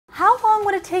How long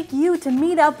would it take you to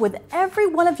meet up with every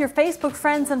one of your Facebook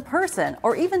friends in person,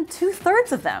 or even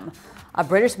 2/3 of them? A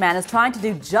British man is trying to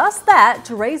do just that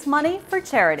to raise money for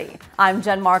charity. I'm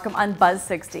Jen Markham on Buzz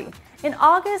 60. In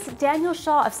August, Daniel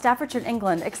Shaw of Staffordshire,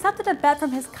 England, accepted a bet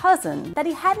from his cousin that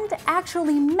he hadn't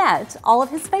actually met all of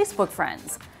his Facebook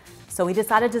friends. So he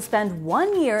decided to spend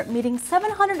 1 year meeting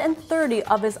 730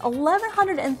 of his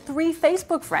 1,103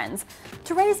 Facebook friends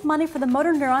to raise money for the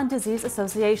Motor Neuron Disease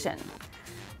Association.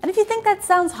 And if you think that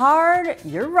sounds hard,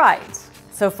 you're right.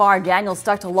 So far, Daniel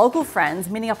stuck to local friends,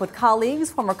 meeting up with colleagues,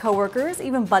 former co-workers,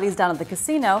 even buddies down at the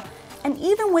casino. And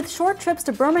even with short trips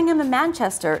to Birmingham and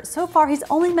Manchester, so far he's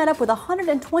only met up with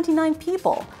 129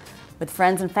 people. With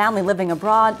friends and family living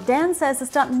abroad, Dan says the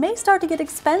stunt may start to get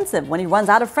expensive when he runs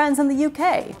out of friends in the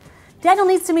UK. Daniel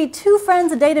needs to meet 2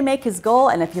 friends a day to make his goal,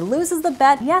 and if he loses the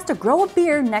bet, he has to grow a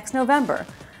beard next November.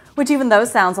 Which, even though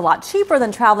sounds a lot cheaper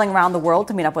than traveling around the world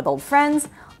to meet up with old friends,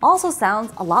 also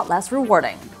sounds a lot less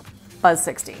rewarding. Buzz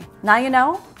 60. Now you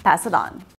know, pass it on.